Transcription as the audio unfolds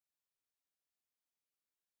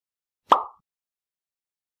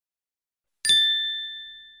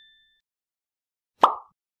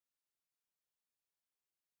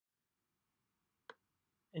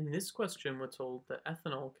In this question, we're told that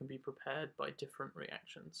ethanol can be prepared by different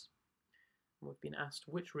reactions. And we've been asked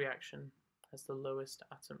which reaction has the lowest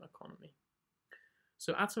atom economy.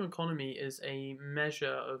 So atom economy is a measure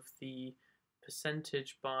of the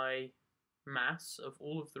percentage by mass of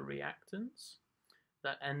all of the reactants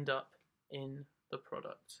that end up in the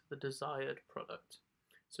product, the desired product.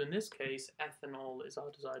 So in this case, ethanol is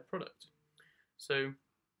our desired product. So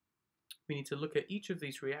we need to look at each of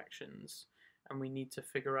these reactions and we need to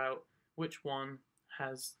figure out which one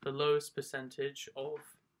has the lowest percentage of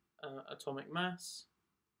atomic mass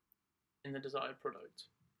in the desired product.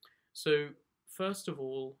 So first of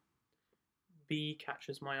all, B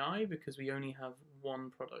catches my eye because we only have one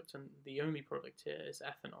product, and the only product here is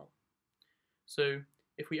ethanol. So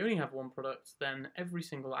if we only have one product, then every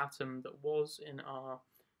single atom that was in our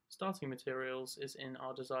starting materials is in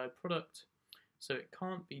our desired product. So it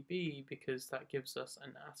can't be B because that gives us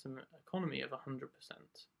an atom economy of 100%.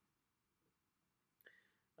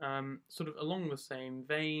 Sort of along the same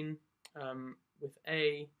vein, with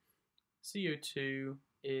A, CO2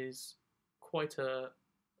 is quite a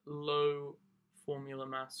low formula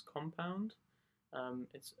mass compound.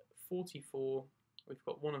 It's 44. We've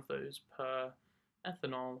got one of those per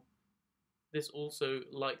ethanol. This also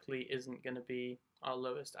likely isn't going to be our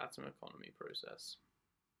lowest atom economy process.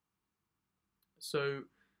 So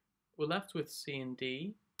we're left with C and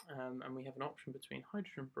D, and we have an option between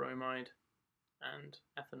hydrogen bromide and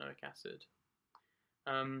ethanoic acid.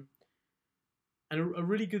 And a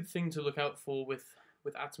really good thing to look out for with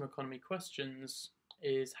atom economy questions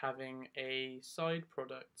is having a side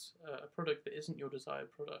product, a product that isn't your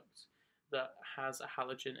desired product, that has a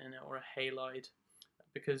halogen in it or a halide,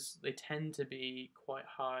 because they tend to be quite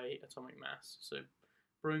high atomic mass. So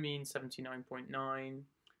bromine 79.9,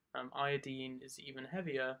 iodine is even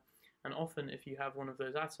heavier, and often if you have one of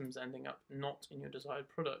those atoms ending up not in your desired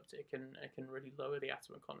product, it can really lower the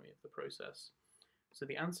atom economy of the process. So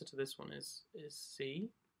the answer to this one is C.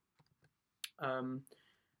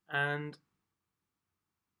 And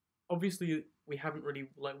obviously we haven't really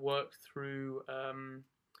worked through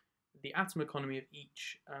the atom economy of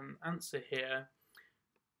each answer here,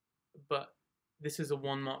 but this is a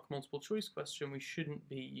 1-mark multiple choice question. We shouldn't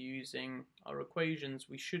be using our equations.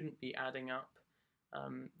 We shouldn't be adding up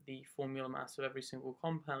the formula mass of every single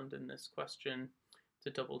compound in this question to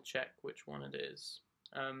double check which one it is.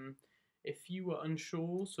 If you were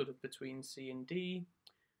unsure sort of between C and D,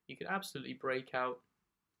 you could absolutely break out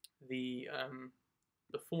the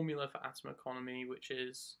formula for atom economy, which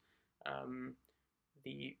is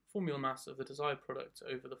the formula mass of the desired product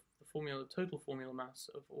over the total formula mass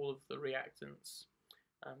of all of the reactants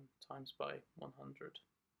times by 100.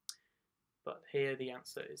 But here the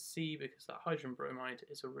answer is C because that hydrogen bromide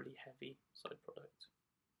is a really heavy side product.